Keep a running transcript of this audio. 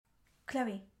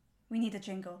Chloe, we need a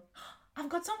jingle. I've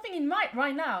got something in mind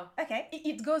right now. Okay.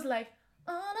 It goes like...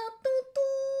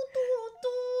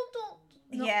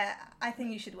 No. Yeah, I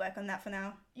think you should work on that for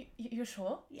now. You're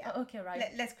sure? Yeah. Okay, right.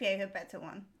 Let's create a better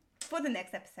one for the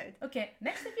next episode. Okay,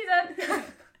 next episode.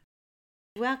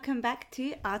 Welcome back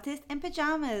to Artist in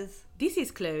Pajamas. This is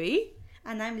Chloe.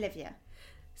 And I'm Livia.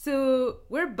 So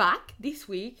we're back this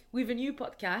week with a new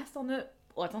podcast on a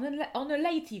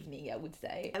late evening, I would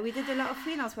say. We did a lot of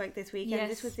freelance work this week,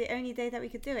 and this was the only day that we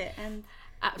could do it, and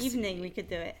evening we could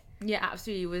do it. Yeah,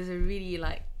 absolutely. It was a really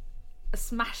a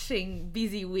smashing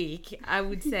busy week, I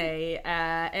would say.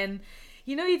 And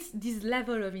you know, it's this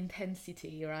level of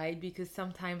intensity, right? Because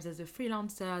sometimes as a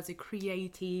freelancer, as a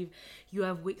creative, you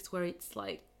have weeks where it's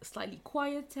like slightly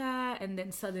quieter, and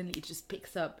then suddenly it just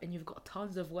picks up and you've got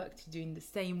tons of work to do in the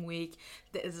same week.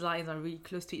 The deadlines are really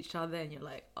close to each other and you're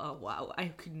like, oh wow, I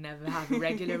could never have a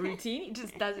regular routine. It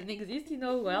just doesn't exist,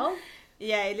 well.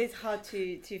 Yeah, it is hard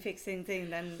to fix things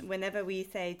in. And whenever we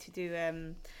say to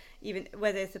do even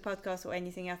whether it's a podcast or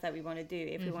anything else that we want to do,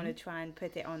 if we want to try and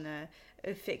put it on a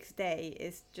fixed day,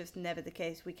 it's just never the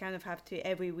case. We kind of have to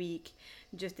every week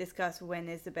just discuss when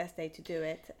is the best day to do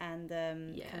it, and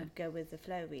kind of go with the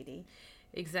flow, really.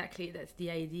 Exactly, that's the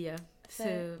idea.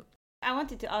 So I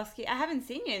wanted to ask you, I haven't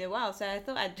seen you in a while, so I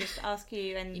thought I'd just ask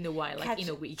you. And in a while, like in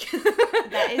a week.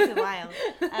 That is a while.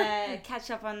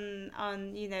 Catch up on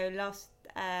the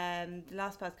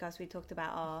last podcast we talked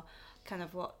about our kind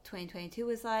of what 2022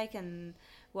 was like and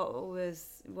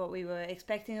what we were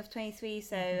expecting of 23.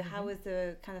 So how was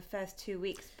the kind of first 2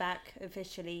 weeks back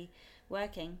officially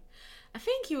working? I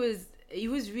think it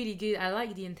was really good. I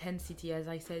like the intensity, as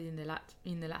I said in the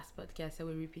last podcast. I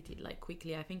will repeat it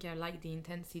quickly. I think I like the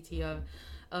intensity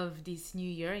of this new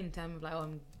year in terms of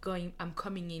I'm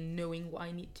coming in knowing what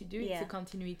I need to do. Yeah. It's a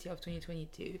continuity of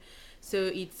 2022.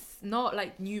 So it's not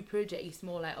like new project, it's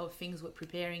more like things we're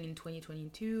preparing in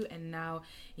 2022, and now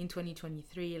in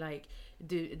 2023,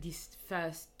 these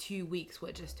first 2 weeks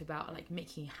were just about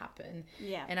making it happen.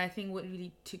 Yeah. And I think what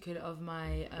really took a lot of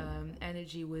my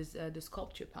energy was the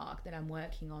sculpture park that I'm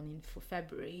working on for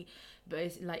February, but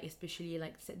it's especially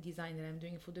set design that I'm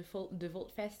doing for the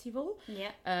Vault Festival.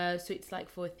 Yeah. So it's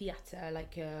for a theater,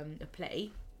 a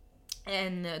play,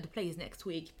 and the play is next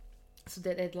week. So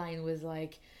the deadline was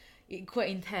quite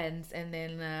intense, and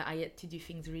then I had to do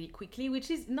things really quickly, which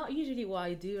is not usually what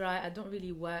I do, right? I don't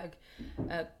really work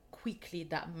quickly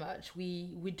that much.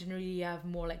 We generally have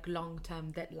more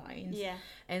long-term deadlines. Yeah.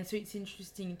 And so it's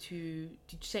interesting to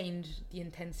change the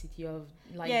intensity of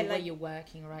the way you're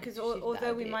working, right? Because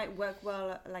although we might work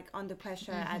well under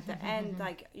pressure at the end,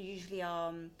 usually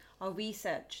our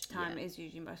research time is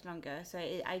usually much longer. So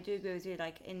I do agree with you,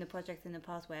 in the projects in the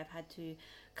past where I've had to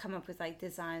come up with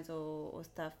designs or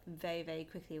stuff very, very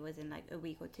quickly, within a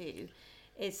week or two.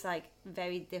 It's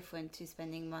very different to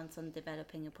spending months on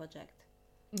developing a project.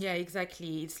 Yeah,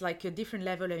 exactly. It's a different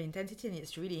level of intensity, and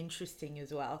it's really interesting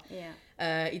as well. Yeah.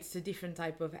 It's a different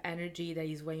type of energy that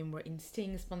is way more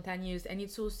instinct, spontaneous, and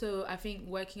it's also, I think,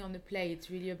 working on the play, it's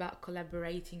really about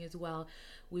collaborating as well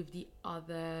with the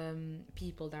other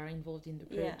people that are involved in the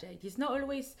project. Yeah. It's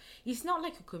not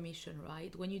like a commission,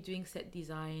 right? When you're doing set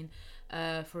design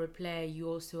for a play, you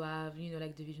also have,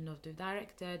 the vision of the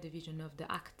director, the vision of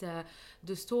the actor,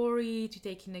 the story to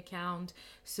take in account.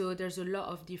 So there's a lot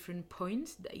of different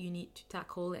points that you need to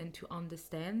tackle and to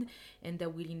understand, and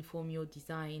that will inform your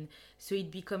design. So it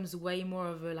becomes way more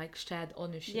of a shared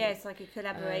ownership. Yeah, it's a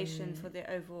collaboration for the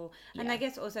overall. And I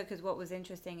guess also because what was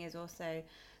interesting is also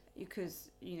because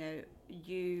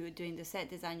you doing the set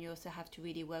design, you also have to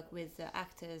really work with the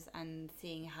actors and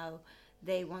seeing how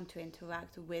they want to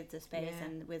interact with the space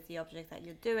and with the object that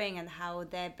you're doing, and how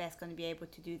they're best going to be able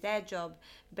to do their job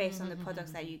based on the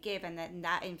products that you give, and then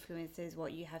that influences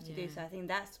what you have to do. So I think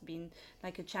that's been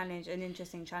an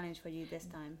interesting challenge for you this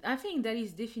time. I think that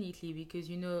is definitely because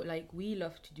we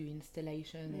love to do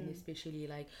installation, and especially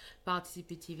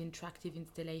participative interactive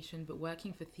installation, but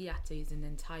working for theater is an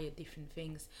entire different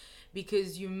things,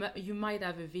 because you might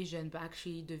have a vision, but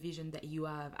actually the vision that you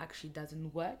have actually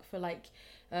doesn't work for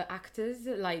actors.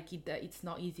 It's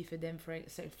not easy for them, for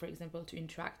example, to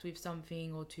interact with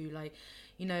something, or to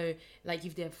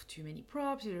if they have too many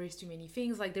props, if there is too many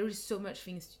things, there is so much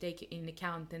things to take in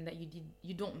account, and that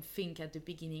you don't think at the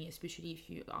beginning, especially if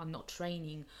you are not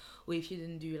training, or if you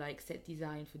didn't do set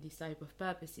design for this type of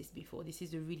purposes before. This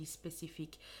is a really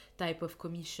specific type of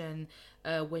commission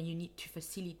when you need to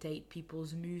facilitate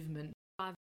people's movement,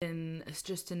 rather than it's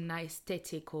just an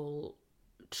aesthetical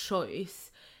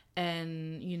choice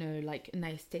and an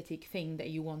aesthetic thing that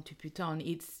you want to put on.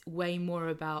 It's way more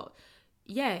about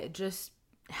just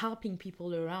helping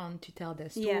people around to tell their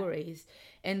stories.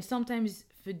 And sometimes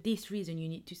for this reason you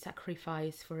need to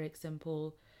sacrifice, for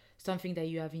example, something that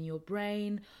you have in your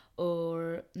brain,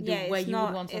 or the way you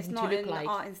would want something to look like. It's not an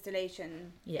art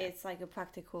installation. It's like a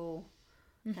practical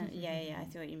I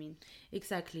see what you mean.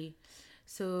 Exactly.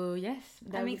 So yes,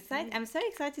 I'm excited. I'm so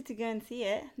excited to go and see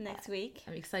it next week.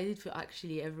 I'm excited for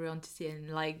actually everyone to see it and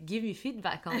like give me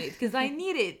feedback on it, because I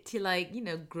need it to like, you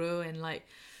know, grow and like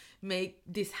make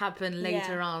this happen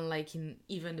later on, like in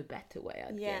even a better way,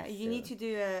 I guess. You need to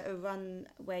do a run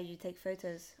where you take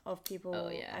photos of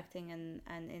people acting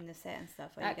and in the set and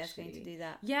stuff. Are you guys going to do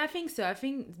that? Yeah, I think so. I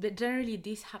think that generally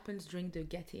this happens during the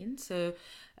get-in. So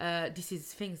this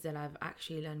is things that I've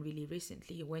actually learned really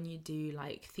recently. When you do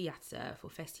like theatre for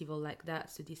festival like that,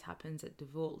 so this happens at the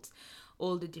Vault,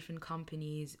 all the different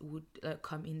companies would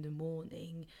come in the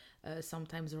morning,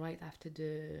 sometimes right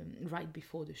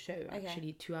before the show,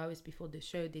 actually 2 hours before the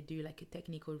show. They do like a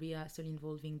technical rehearsal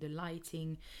involving the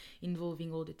lighting,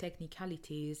 involving all the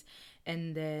technicalities,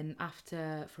 and then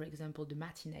after, for example, the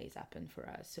matinees happen for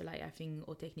us. So like I think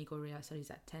our technical rehearsal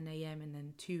is at 10 a.m. and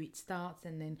then 2 it starts,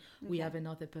 and then we have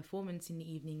another performance in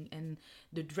the evening, and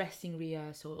the dressing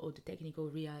rehearsal or the technical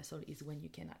rehearsal is when you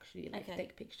can actually like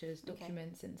take pictures,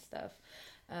 documents and stuff.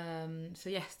 So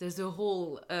yes, there's a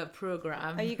whole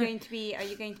program. Are you going to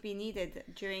be needed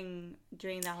during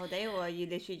that whole day, or are you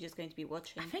literally just going to be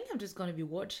watching? I think I'm just going to be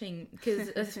watching,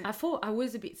 because I thought I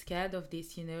was a bit scared of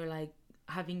this, you know, like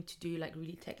having to do like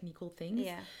really technical things,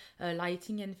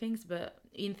 lighting and things. But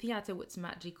in theatre, what's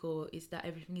magical is that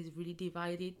everything is really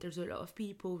divided. There's a lot of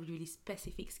people with really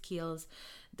specific skills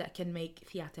that can make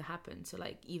theatre happen. So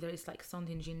like either it's like sound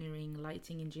engineering,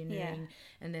 lighting engineering,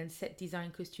 and then set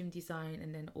design, costume design,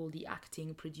 and then all the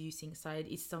acting, producing side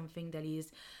is something that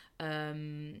is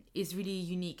really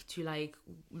unique to like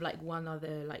one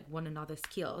another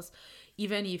skills.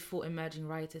 Even if for emerging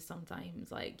writers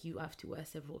sometimes like you have to wear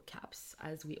several caps,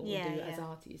 as we all do as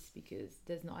artists, because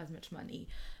there's not as much money.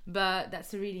 But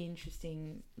that's a really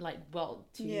interesting world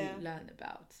to learn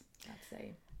about, I'd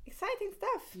say. Exciting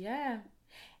stuff. Yeah.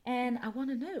 And I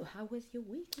want to know, how was your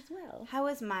week as well? How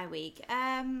was my week?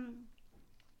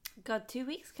 God, 2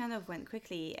 weeks kind of went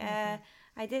quickly.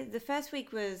 I did. The first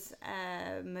week was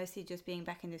mostly just being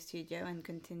back in the studio and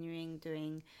continuing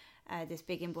doing this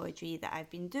big embroidery that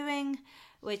I've been doing,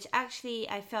 which actually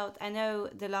I know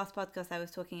the last podcast I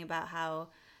was talking about how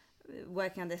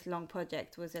working on this long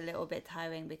project was a little bit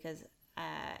tiring, because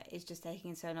it's just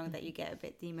taking so long that you get a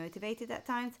bit demotivated at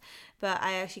times. But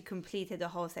I actually completed a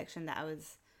whole section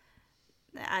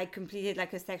I completed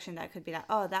like a section that could be like,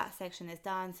 oh, that section is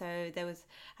done. So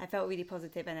I felt really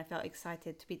positive and I felt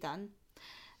excited to be done.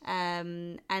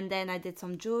 And then I did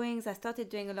some drawings. I started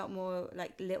doing a lot more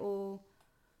like little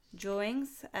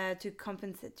drawings to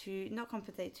complement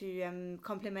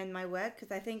my work,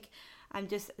 because I think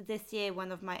this year,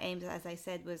 one of my aims, as I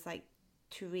said, was like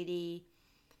to really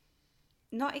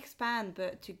not expand,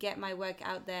 but to get my work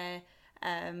out there,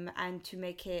 and to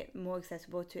make it more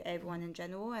accessible to everyone in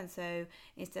general. And so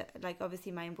instead, like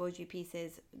obviously my embroidery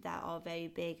pieces that are very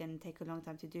big and take a long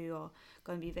time to do are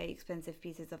going to be very expensive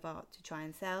pieces of art to try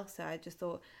and sell. So I just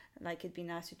thought like it'd be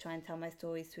nice to try and tell my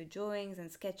stories through drawings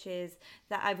and sketches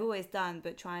that I've always done,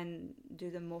 but try and do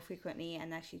them more frequently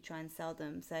and actually try and sell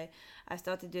them. So I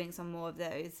started doing some more of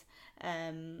those,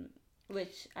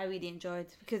 which I really enjoyed,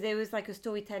 because it was like a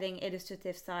storytelling,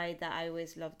 illustrative side that I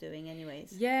always loved doing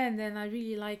anyways. Yeah, and then I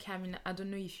really like, I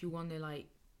don't know if you want to like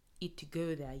it to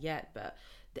go there yet, but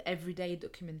the everyday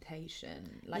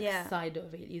documentation side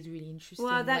of it is really interesting.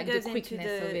 Well, that like goes the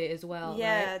quickness into of it as well.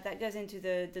 Yeah, right? That goes into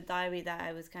the diary that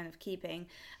I was kind of keeping.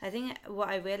 I think what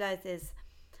I realized is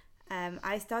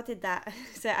I started that,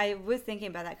 so I was thinking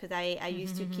about that, because I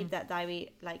used to keep that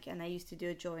diary, and I used to do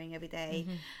a drawing every day.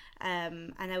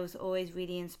 And I was always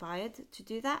really inspired to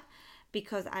do that,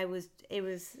 because it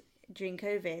was during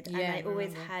COVID, and I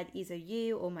always had either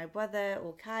you or my brother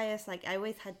or Caius. Like I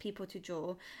always had people to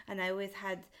draw, and I always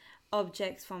had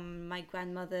objects from my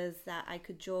grandmother's that I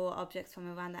could draw, objects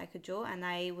from around that I could draw. And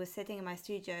I was sitting in my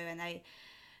studio and I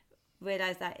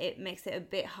realized that it makes it a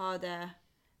bit harder,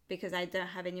 because I don't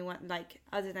have anyone, like,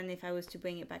 other than if I was to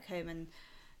bring it back home and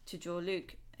to draw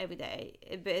Luke every day.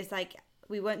 But it's like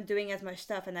we weren't doing as much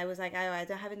stuff, and I was like, oh, I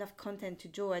don't have enough content to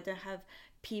draw. I don't have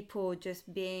people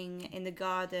just being in the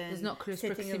garden. There's not close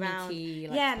sitting proximity.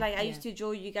 around. I used to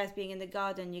draw you guys being in the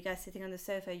garden, you guys sitting on the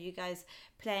sofa, you guys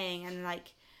playing, and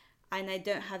I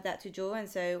don't have that to draw. And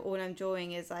so all I'm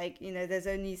drawing is there's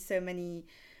only so many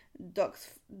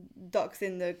ducks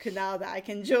in the canal that I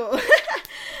can draw.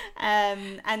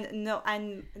 And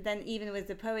then even with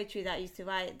the poetry that I used to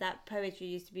write, that poetry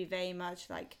used to be very much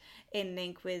like in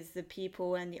link with the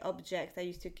people and the objects. I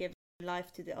used to give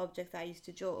life to the objects that I used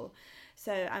to draw.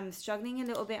 So I'm struggling a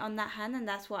little bit on that hand, and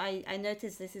that's why I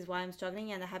noticed this is why I'm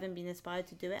struggling, and I haven't been inspired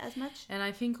to do it as much. And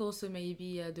I think also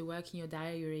maybe the work in your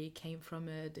diary came from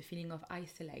the feeling of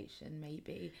isolation,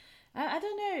 maybe. I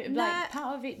don't know, like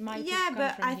part of it might have come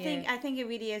from here. I think it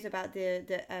really is about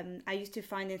the I used to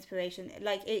find inspiration,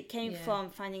 like it came from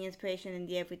finding inspiration in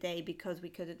the everyday, because we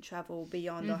couldn't travel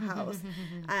beyond our house,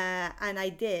 and I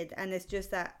did, and it's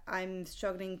just that I'm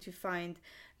struggling to find,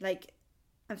 like,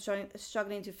 I'm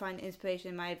struggling to find inspiration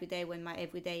in my everyday, when my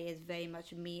everyday is very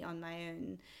much me on my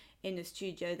own in a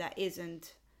studio that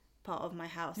isn't part of my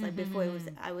house. Like before,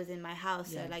 I was in my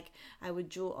house, so like I would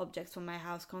draw objects from my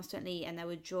house constantly, and I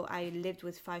lived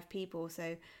with 5 people,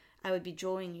 so I would be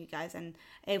drawing you guys, and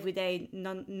every day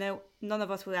none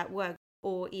of us were at work,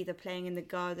 or either playing in the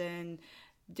garden,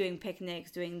 doing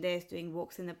picnics, doing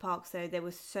walks in the park. So there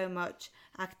was so much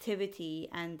activity,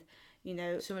 and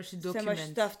so much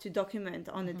stuff to document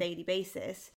on a daily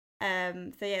basis.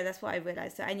 So yeah, that's what I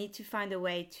realized. So I need to find a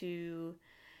way to,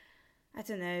 I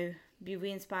don't know, be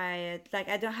re-inspired. Like,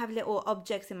 I don't have little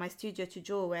objects in my studio to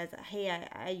draw, whereas here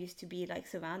I used to be like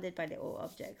surrounded by little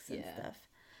objects and stuff.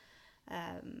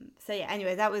 So yeah,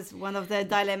 anyway, that was one of the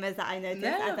dilemmas that I noticed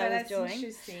as I was drawing.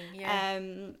 Interesting. Yeah.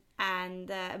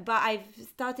 But I've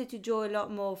started to draw a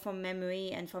lot more from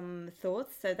memory and from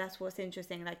thoughts, so that's what's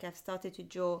interesting. Like, I've started to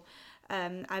draw.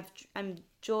 I'm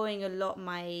drawing a lot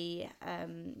my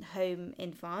home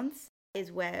in France, is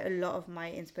where a lot of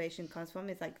my inspiration comes from.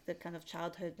 It's like the kind of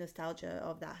childhood nostalgia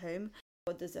of that home.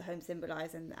 What does the home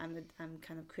symbolize? And I'm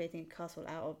kind of creating a castle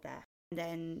out of that, and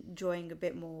then drawing a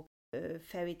bit more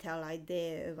fairy tale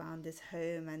idea around this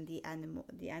home and the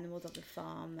animals of the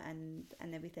farm and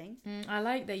everything. I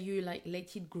like that you like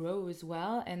let it grow as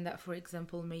well, and that, for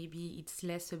example, maybe it's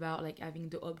less about like having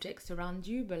the objects around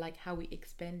you, but like how we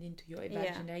expand into your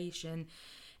imagination.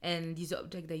 And these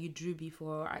objects that you drew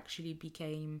before actually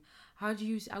became, how would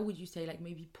you say, like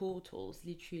maybe portals,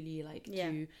 literally, like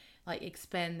to like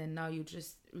expand, and now you're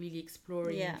just really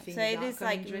exploring things. So it is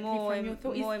like more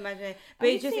imaginary, but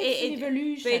it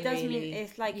evolution. But it does mean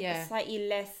it's like slightly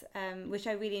less, which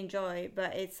I really enjoy.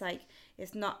 But it's like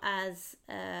it's not as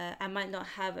I might not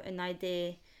have an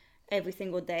idea every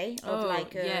single day of a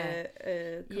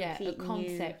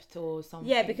concept or something.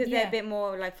 Yeah, because they're a bit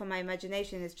more like, for my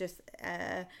imagination, it's just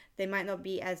they might not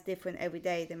be as different every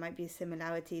day. There might be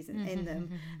similarities in them,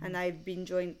 and I've been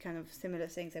drawing kind of similar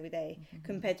things every day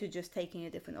compared to just taking a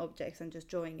different objects and just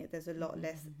drawing it. There's a lot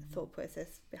less thought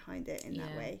process behind it in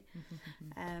that way.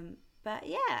 But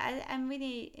yeah, I'm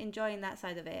really enjoying that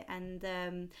side of it, and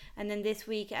then this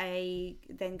week I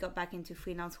then got back into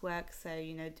freelance work. So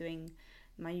doing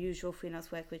my usual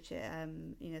freelance work, which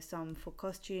some for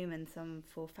costume and some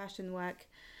for fashion work,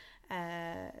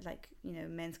 like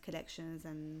men's collections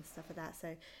and stuff like that.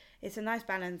 So it's a nice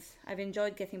balance. I've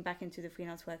enjoyed getting back into the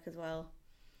freelance work as well,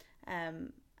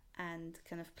 and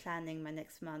kind of planning my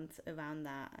next month around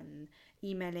that, and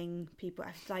emailing people.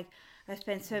 I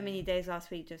spent so many days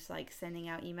last week just like sending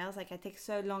out emails. Like, I take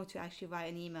so long to actually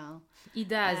write an email. It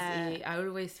does. I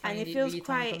always find it feels really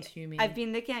time consuming. I've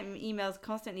been looking at emails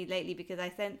constantly lately, because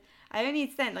I only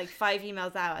sent like 5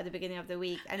 emails out at the beginning of the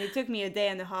week, and it took me a day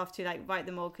and a half to like write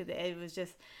them all, because it was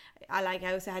just I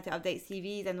also had to update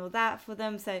CVs and all that for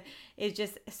them, so it's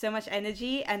just so much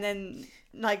energy. And then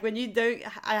like when you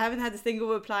I haven't had a single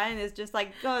reply, and it's just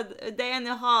like, God, a day and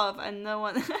a half and no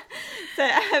one. So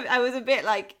I was a bit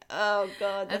like, oh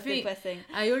God, that's depressing.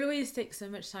 I always take so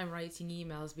much time writing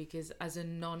emails, because as a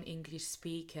non-English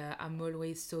speaker, I'm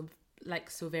always so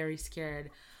very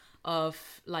scared of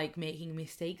like making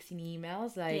mistakes in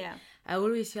emails. Like I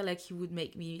always feel like it would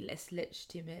make me less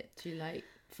legitimate to, like,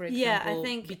 for example,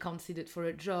 be considered for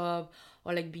a job,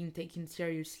 or like being taken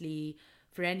seriously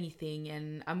for anything,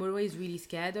 and I'm always really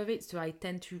scared of it. So I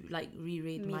tend to like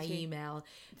reread my email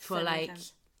for like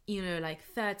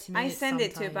 30 minutes. I send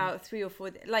it to about 3 or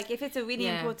 4. Like, if it's a really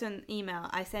important email,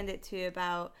 I send it to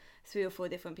about 3 or 4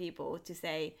 different people to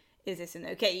say, is this an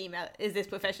okay email? Is this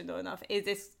professional enough? Is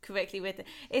this correctly written?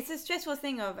 It's a stressful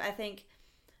thing of, I think,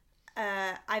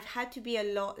 I've had to be a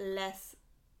lot less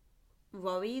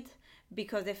worried,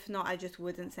 because if not, I just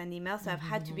wouldn't send emails. So I've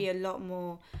had to be a lot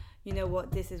more,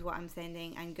 this is what I'm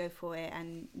sending, and go for it,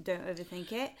 and don't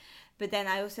overthink it. But then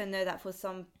I also know that for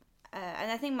some,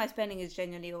 and I think my spelling is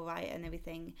generally all right and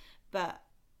everything, but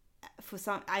for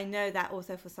some, I know that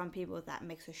also for some people that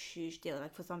makes a huge deal.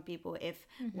 Like, for some people, if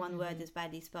one word is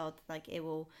badly spelled, like, it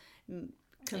will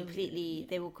completely,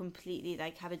 they will completely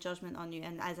like have a judgment on you.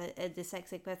 And as a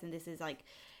dyslexic person, this is like,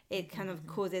 it kind of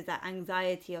causes that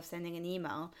anxiety of sending an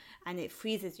email, and it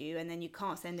freezes you, and then you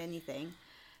can't send anything.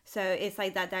 So it's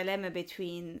like that dilemma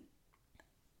between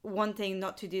wanting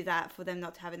not to do that for them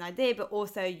not to have an idea, but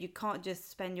also you can't just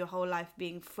spend your whole life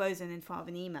being frozen in front of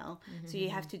an email. So you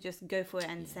have to just go for it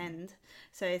and send.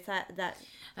 So it's that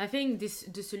I think the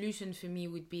solution for me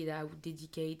would be that I would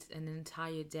dedicate an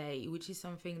entire day, which is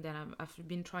something that I've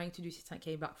been trying to do since I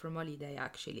came back from holiday,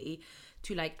 actually,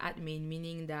 to like admin,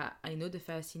 meaning that I know the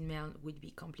first email would be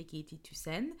complicated to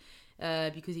send,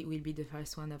 because it will be the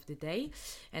first one of the day,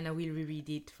 and I will reread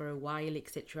it for a while,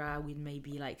 etc. I will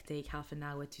maybe like take half an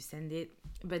hour to send it.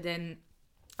 But then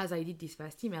as I did this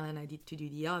first email and I did to do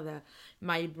the other,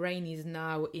 my brain is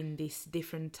now in this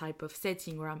different type of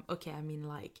setting where I'm in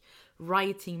like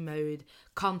writing mode,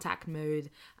 contact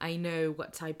mode. I know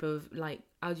what type of, like,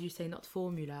 how do you say, not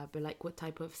formula, but like what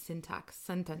type of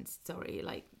sentence,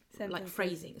 like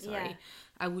phrasing,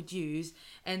 I would use.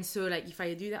 And so like if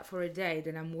I do that for a day,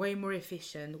 then I'm way more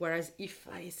efficient, whereas if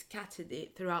I scattered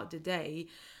it throughout the day,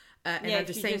 and at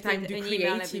the same time do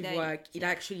creative work, it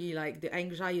actually, like, the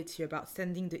anxiety about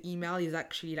sending the email is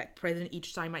actually like present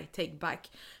each time I take back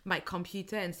my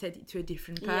computer and set it to a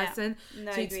different person.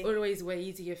 So it's always way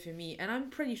easier for me, and I'm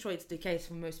pretty sure it's the case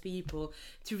for most people,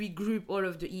 to regroup all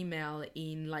of the email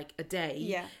in like a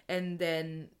day, and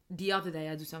then the other day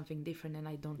I do something different and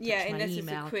I don't touch my email. It's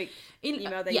a quick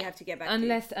email that you have to get back to.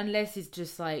 Unless it's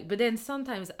just like, but then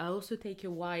sometimes I also take a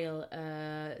while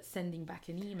sending back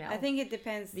an email. I think it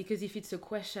depends. Because if it's a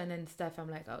question and stuff, I'm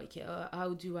like,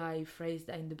 how do I phrase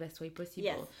that in the best way possible?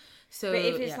 Yes. So, but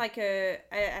if it's like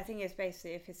I think it's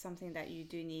basically if it's something that you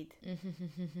do need,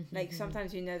 like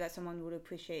sometimes you know that someone would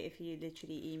appreciate if you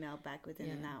literally email back within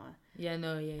an hour.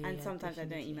 And sometimes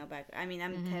definitely. I don't email back. I mean,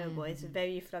 I'm terrible. It's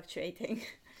very fluctuating.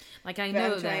 Like I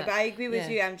know that. But I agree with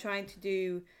you. I'm trying to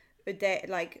do a day,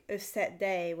 like a set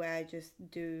day where I just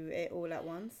do it all at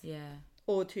once. Yeah.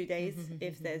 Or 2 days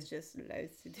if there's just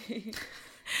loads to do.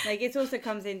 Like it also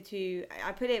comes into,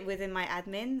 I put it within my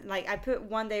admin. Like I put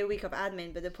 1 day a week of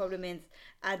admin, but the problem is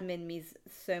admin means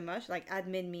so much. Like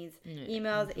admin means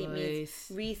emails, it means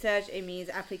research, it means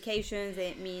applications,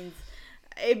 it means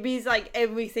like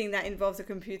everything that involves a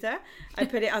computer. I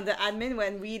put it under admin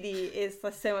when really it's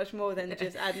so much more than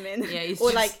just admin.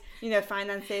 Or just, like,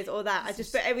 finances, all that. I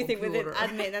just put everything within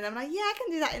admin, and I'm like, I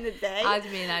can do that in a day.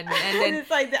 Admin, and then it's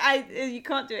like you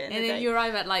can't do it in a day. And then you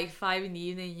arrive at like 5 in the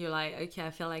evening, you're like, okay,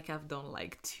 I feel like I've done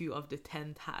like 2 of the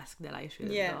 10 tasks that I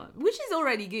should have done, which is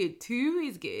already good. 2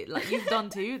 is good. Like you've done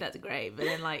 2, that's great. But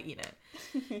then like,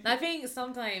 I think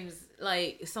sometimes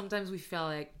we feel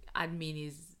like admin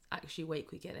is actually way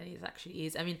quicker than it actually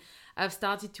is. I mean, I've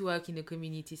started to work in the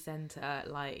community center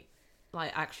like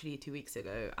actually 2 weeks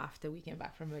ago after we came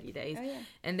back from holidays.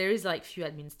 And there is like few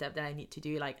admin stuff that I need to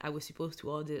do. Like I was supposed to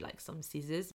order like some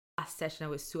scissors. Last session I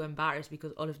was so embarrassed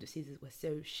because all of the scissors were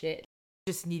so shit.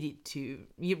 Just needed to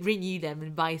renew them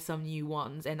and buy some new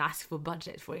ones and ask for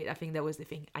budget for it. I think that was the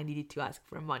thing. I needed to ask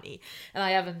for money, and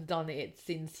I haven't done it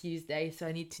since Tuesday, so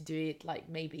I need to do it like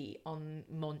maybe on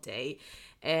Monday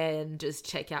and just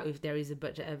check out if there is a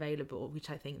budget available,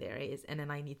 which I think there is, and then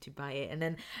I need to buy it.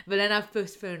 But then I've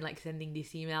postponed like sending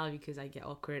this email because I get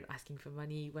awkward asking for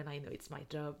money when I know it's my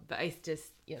job. But it's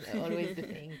just always the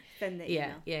thing. Send the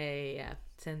email. Yeah.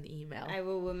 Send the email. I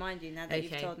will remind you now that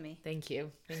you've told me. Thank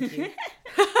you.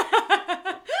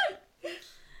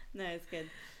 No, it's good.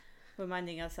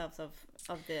 Reminding ourselves of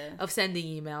sending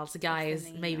emails,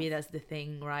 guys. Maybe that's the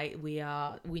thing, right? We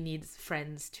need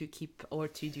friends to keep our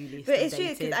to-do list. But it's true,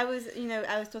 because I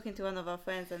was talking to one of our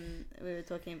friends, and we were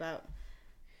talking about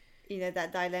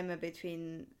that dilemma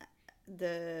between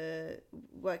the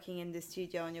working in the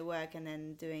studio on your work and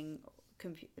then doing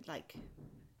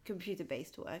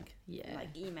computer-based work,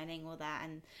 like emailing, all that.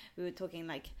 And we were talking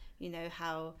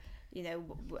how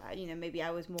maybe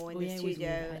I was more in the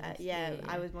studio.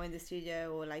 I was more in the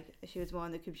studio, or like she was more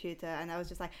on the computer, and I was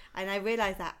just like, and I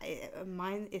realized that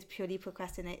mine is purely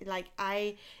procrastinate. Like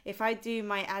if I do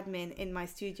my admin in my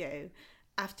studio,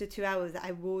 after 2 hours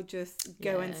I will just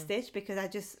go and stitch, because I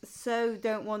just so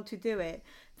don't want to do it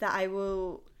that I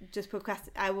will just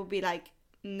procrastinate. I will be like,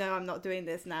 no, I'm not doing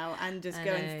this now, and just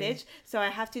go and stitch. So I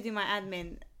have to do my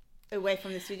admin away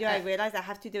from the studio. I realize I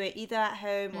have to do it either at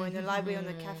home or in the library or in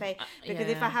the cafe, because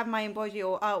if I have my embroidery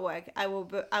or artwork, I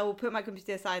will put my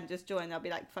computer aside and just draw, and I'll be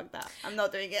like, fuck that, I'm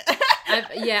not doing it.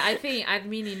 I think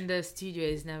admin in the studio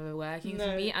is never working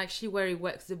for me. Actually, where it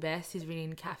works the best is really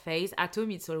in cafes. At home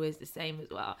it's always the same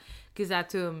as well, Because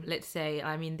at home, let's say,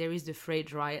 I mean, there is the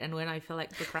fridge, right? And when I feel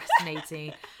like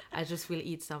procrastinating, I just will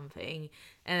eat something.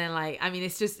 And then like, I mean,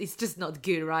 it's just not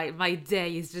good, right? My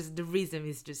day is just, the rhythm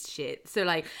is just shit. So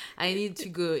like, I need to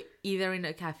go either in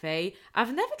a cafe.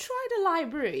 I've never tried a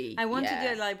library. I want to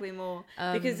do a library more,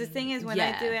 because the thing is, when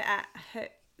I do it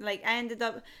at like, I ended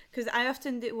up, because what I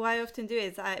often do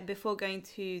is, before going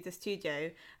to the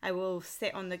studio, I will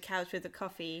sit on the couch with a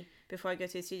coffee before I go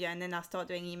to the studio, and then I'll start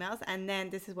doing emails. And then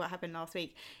this is what happened last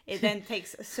week. It then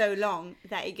takes so long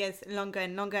that it gets longer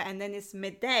and longer, and then it's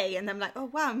midday, and I'm like, oh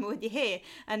wow, I'm already here.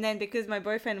 And then because my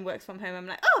boyfriend works from home, I'm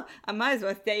like, oh, I might as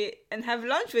well stay and have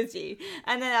lunch with you.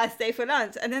 And then I stay for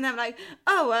lunch, and then I'm like,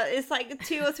 oh well, it's like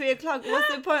 2 or 3 o'clock.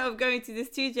 What's the point of going to the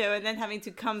studio and then having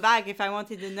to come back if I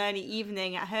wanted an early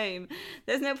evening at home?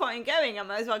 There's no point in going. I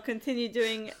might as well continue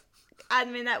doing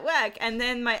admin at work, and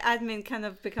then my admin kind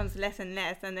of becomes less and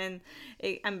less, and then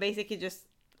I'm basically just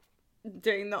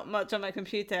doing not much on my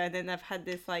computer. And then I've had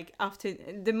this like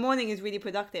afternoon, the morning is really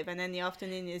productive, and then the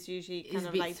afternoon is usually kind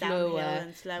of like downhill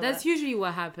and slower. That's usually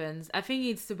what happens. I think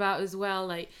it's about as well,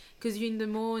 like, because you in the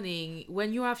morning,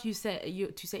 when you have to set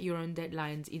your own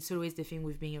deadlines, it's always the thing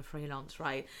with being a freelance,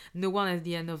 right? No one at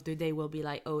the end of the day will be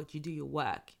like, oh, you do your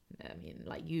work. I mean,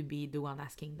 like, you'd be the one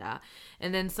asking that.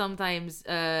 And then sometimes,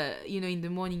 in the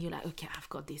morning, you're like, okay, I've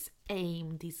got this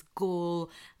aim, this goal,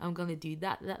 I'm gonna do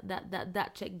that,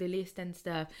 check the list and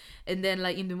stuff. And then,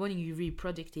 like, in the morning, you're really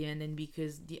productive, and then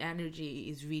because the energy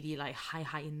is really, like,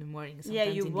 high in the morning,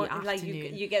 sometimes in the afternoon,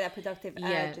 like, you get that productive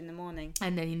urge in the morning.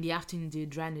 And then in the afternoon, the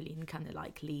adrenaline kind of,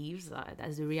 like, leaves.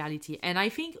 That's the reality. And I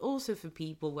think also for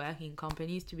people working in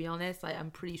companies, to be honest, I'm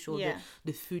pretty sure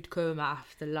the food coma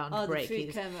after lunch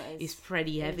break is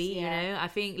pretty heavy, you know. I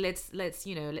think let's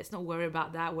not worry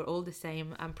about that. We're all the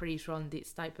same, I'm pretty sure, on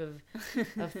this type of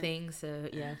things. So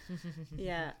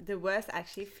yeah. The worst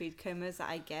actually food comas that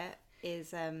I get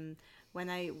is when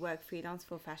I work freelance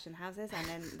for fashion houses, and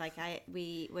then like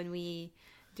when we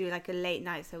do like a late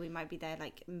night, so we might be there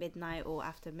like midnight or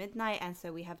after midnight, and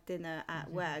so we have dinner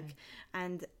at work.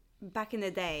 And back in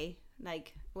the day,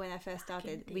 like when I first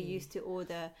started, we used to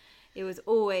order, it was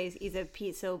always either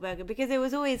pizza or burger, because it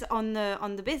was always on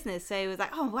the business. So it was like,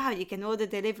 oh wow, you can order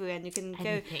delivery and you can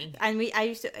anything. Go. And I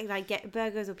used to like get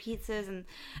burgers or pizzas and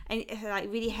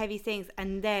like really heavy things,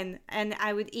 and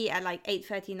I would eat at like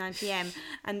 8:30, 9 p.m.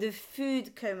 and the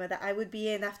food coma that I would be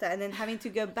in after, and then having to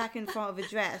go back in front of a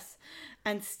dress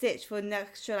and stitch for an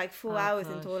extra like 4 hours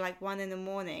until like 1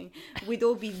 a.m. We'd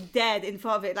all be dead in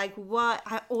front of it. Like, what?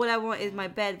 All I want is my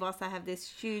bed whilst I have this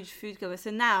huge food coma.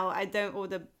 So now I don't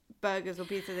order burgers or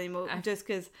pizzas anymore, just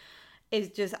because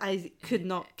it's just, I could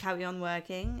not carry on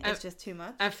working. It's just too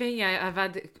much. I think I've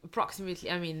had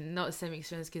approximately, I mean, not the same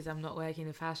experience because I'm not working in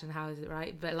a fashion house,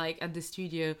 right? But like at the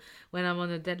studio, when I'm on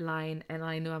a deadline and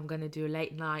I know I'm going to do a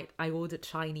late night, I order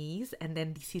Chinese, and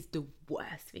then this is the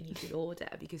worst thing you could order,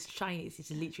 because Chinese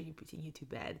is literally putting you to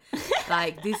bed.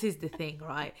 Like, this is the thing,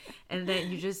 right? And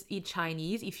then you just eat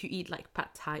Chinese. If you eat like pad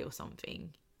thai or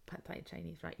something, pad thai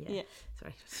Chinese, right? Yeah.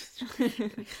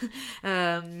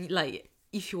 Sorry. Like,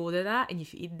 if you order that and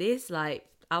if you eat this, like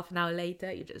half an hour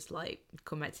later, you're just like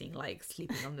committing like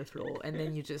sleeping on the floor, and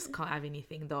then you just can't have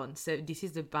anything done. So this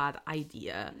is a bad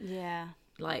idea. Yeah.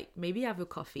 Like, maybe have a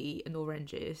coffee and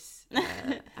oranges.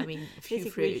 I mean, a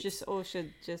few fruits. We all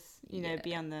should just,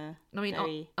 be on the. I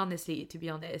mean, honestly, to be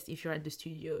honest, if you're at the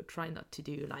studio, try not to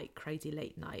do like crazy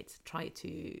late nights. Try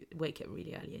to wake up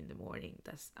really early in the morning.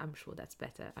 I'm sure that's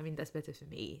better. I mean, that's better for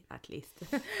me, at least.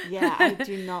 Yeah, I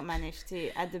do not manage to.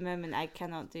 At the moment, I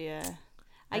cannot do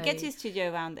I get to the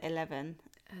studio around 11.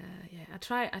 I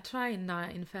try in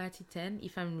 9:30, 10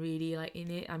 if I'm really like in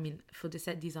it. I mean, for the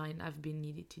set design, I've been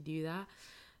needed to do that.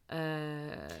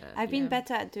 I've been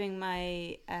better at doing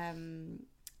my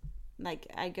like,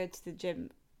 I go to the gym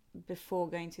before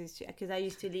going to the studio, because I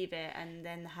used to leave it and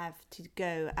then have to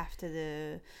go after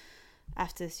the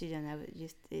studio, and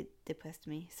it depressed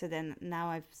me. So then now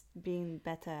I've been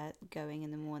better at going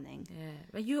in the morning. Yeah,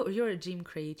 but you're a gym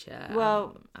creature.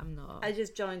 Well, I'm not. I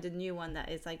just joined a new one that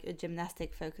is like a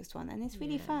gymnastic focused one, and it's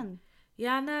really fun.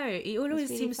 Yeah, I know. It always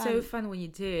seems so fun when you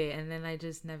do it, and then I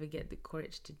just never get the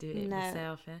courage to do it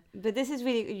myself. Yeah? But this is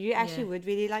really, you actually would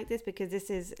really like this, because this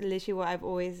is literally what I've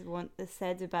always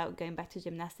said about going back to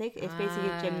gymnastics. It's basically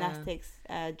a gymnastics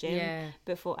gym,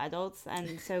 but for adults.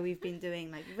 And so we've been doing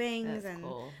like rings and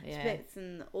splits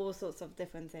and all sorts of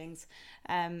different things.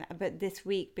 But this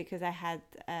week, because I had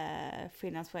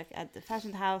freelance work at the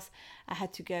fashion house, I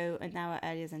had to go an hour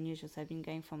earlier than usual. So I've been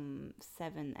going from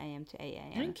 7 a.m. to 8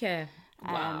 a.m. Okay.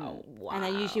 Wow. And I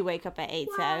usually wake up at 8,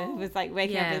 so it was like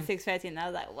waking up at 6:30, and I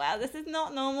was like, wow, this is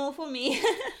not normal for me.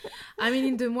 I mean,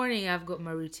 in the morning I've got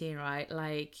my routine, right?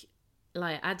 Like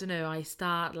I don't know, I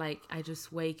start like I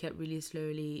just wake up really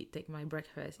slowly, take my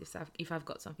breakfast. If I've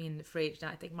got something in the fridge, then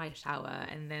I take my shower,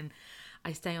 and then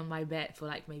I stay on my bed for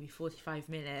like maybe 45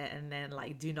 minutes, and then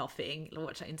like do nothing,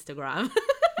 watch Instagram.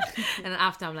 And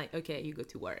after I'm like, okay, you go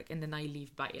to work, and then I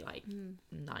leave by like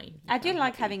 9. I do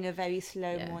like having a very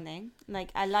slow morning. Like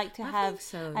I like to have.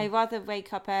 So. I rather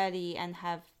wake up early and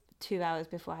have 2 hours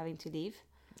before having to leave.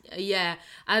 Yeah,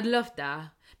 I'd love that.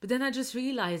 But then I just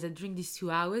realized that during these 2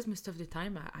 hours, most of the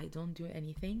time, I don't do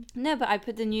anything. No, but I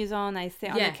put the news on, I sit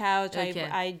on the couch, okay.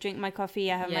 I drink my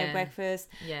coffee, I have my breakfast,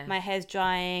 my hair's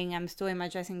drying, I'm still in my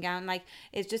dressing gown. Like,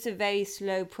 it's just a very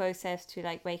slow process to,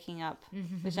 like, waking up,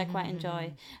 which I quite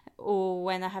enjoy. Or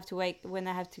when I have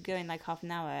to go in, like, half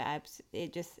an hour,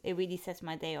 it really sets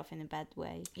my day off in a bad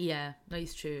way. Yeah, no,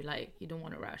 it's true. Like, you don't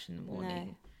want to rush in the morning.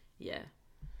 No. Yeah.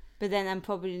 But then I'm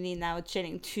probably now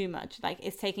chilling too much. Like,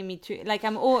 it's taking me like,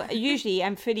 usually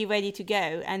I'm fully ready to go,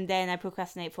 and then I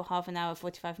procrastinate for half an hour,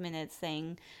 45 minutes,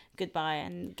 saying goodbye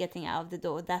and getting out of the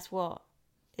door. That's what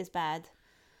is bad.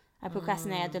 I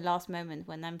procrastinate at the last moment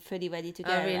when I'm fully ready to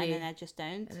go, really? And then I just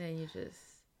don't. And then you just...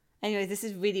 Anyways, this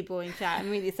is really boring chat.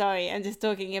 I'm really sorry. I'm just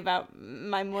talking about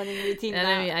my morning routine now.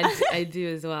 I mean, I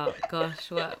do as well. Gosh,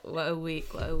 what a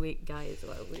week. What a week, guys.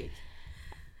 What a week.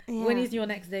 Yeah. When is your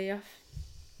next day off?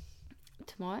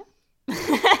 Tomorrow?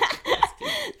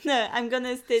 No, I'm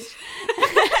gonna stitch.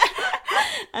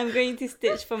 I'm going to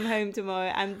stitch from home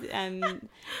tomorrow. I'm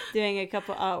doing a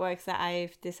couple artworks that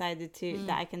I've decided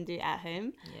that I can do at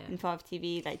home in front of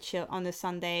TV, like chill on a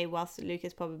Sunday whilst Luke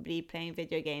is probably playing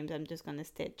video games. I'm just gonna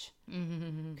stitch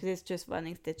because it's just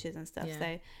running stitches and stuff.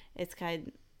 So it's I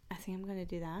think I'm gonna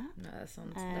do that. No, that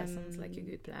sounds like a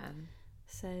good plan.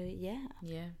 So yeah,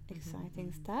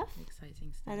 exciting stuff.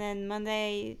 Exciting stuff. And then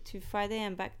Monday to Friday,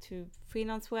 I'm back to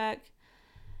freelance work,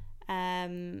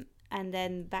 and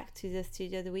then back to the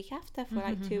studio the week after for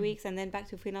like 2 weeks, and then back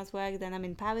to freelance work. Then I'm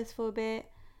in Paris for a bit.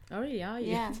 Oh really? Are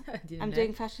you? Yeah, I'm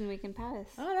doing Fashion Week in Paris.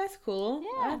 Oh, that's cool.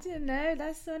 Yeah, I didn't know.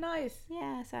 That's so nice.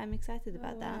 Yeah, so I'm excited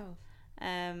about that.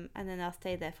 And then I'll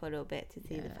stay there for a little bit to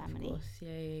see the family. Of course.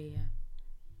 Yeah.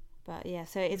 But yeah,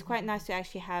 so it's quite nice to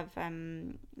actually have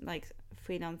like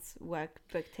freelance work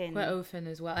booked in quite often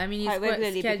as well. I mean, it's quite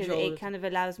regularly scheduled. Because it kind of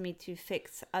allows me to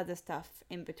fix other stuff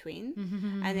in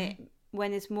between. And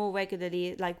when it's more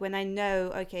regularly, like when I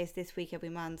know, okay, it's this week every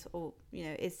month, or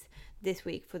it's this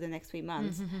week for the next 3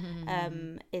 months,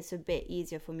 it's a bit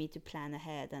easier for me to plan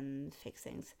ahead and fix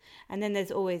things. And then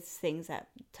there's always things that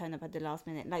turn up at the last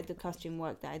minute, like the costume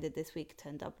work that I did this week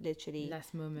turned up literally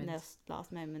last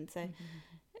moment. So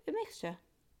a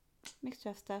mixture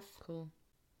of stuff. Cool.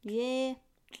 Yeah.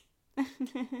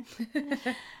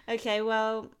 Okay,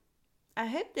 well, I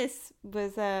hope this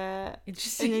was an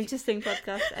interesting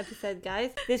podcast episode,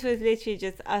 guys. This was literally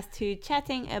just us two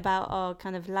chatting about our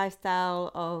kind of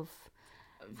lifestyle of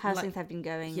how things have been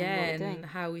going and what we're doing.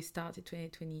 How we started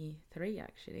 2023,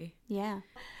 actually. Yeah.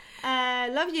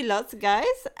 Love you lots,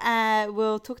 guys.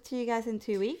 We'll talk to you guys in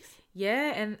 2 weeks.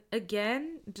 Yeah, and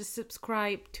again, just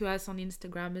subscribe to us on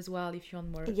Instagram as well if you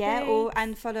want more updates. Yeah,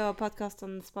 and follow our podcast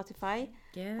on Spotify.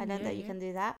 Yeah, I know that you can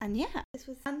do that. And yeah, this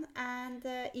was fun. And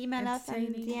email us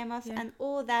and DM us and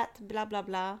all that blah blah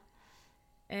blah.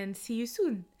 And see you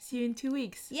soon. See you in 2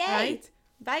 weeks. Yay! Right?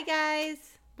 Bye,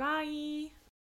 guys. Bye.